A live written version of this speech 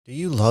Do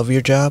you love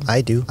your job?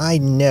 I do. I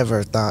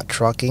never thought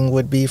trucking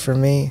would be for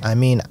me. I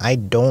mean, I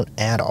don't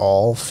at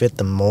all fit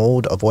the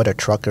mold of what a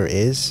trucker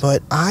is,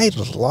 but I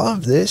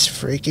love this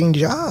freaking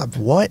job.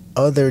 What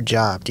other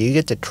job do you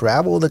get to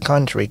travel the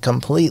country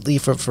completely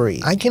for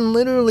free? I can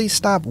literally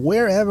stop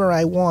wherever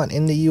I want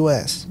in the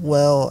US.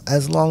 Well,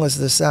 as long as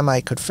the semi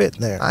could fit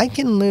there. I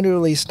can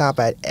literally stop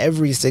at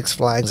every Six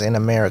Flags in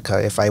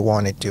America if I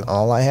wanted to.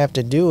 All I have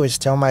to do is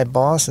tell my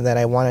boss that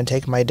I want to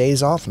take my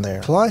days off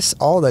there. Plus,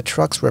 all the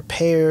truck's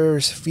repairs,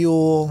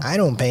 fuel, I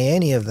don't pay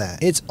any of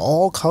that. It's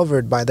all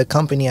covered by the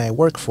company I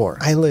work for.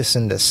 I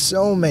listen to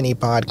so many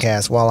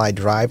podcasts while I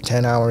drive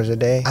 10 hours a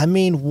day. I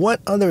mean,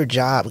 what other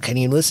job can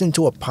you listen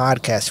to a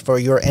podcast for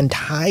your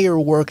entire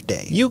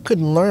workday? You could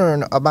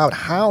learn about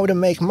how to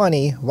make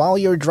money while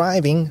you're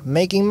driving,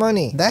 making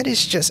money. That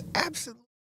is just absolutely